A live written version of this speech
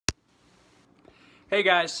Hey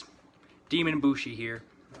guys, Demon Bushi here.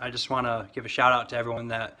 I just want to give a shout out to everyone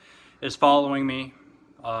that is following me.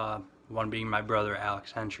 One being my brother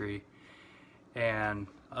Alex Henry, and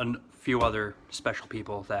a few other special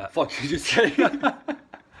people that. Fuck you just say.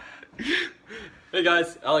 Hey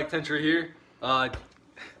guys, Alex Henry here.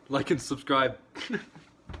 Like and subscribe.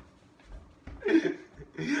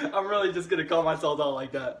 I'm really just gonna call myself out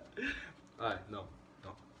like that. Alright, no,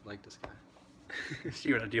 like this guy.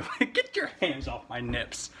 See what I do? Get your hands off my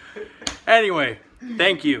nips. Anyway,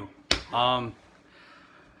 thank you. I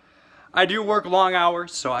do work long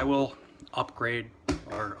hours, so I will upgrade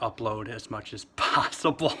or upload as much as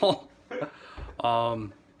possible.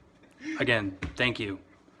 Again, thank you.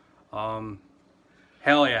 Hell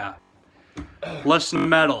yeah. Listen to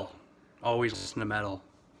metal. Always listen to metal.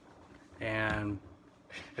 And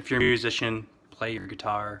if you're a musician, play your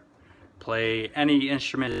guitar. Play any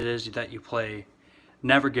instrument it is that you play.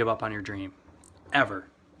 Never give up on your dream. Ever.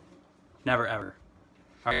 Never ever.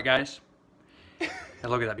 Alright guys?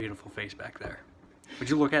 And look at that beautiful face back there. Would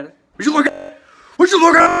you look at it? Would you look at it? Would you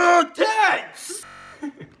look at it? Thanks!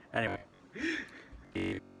 Anyway.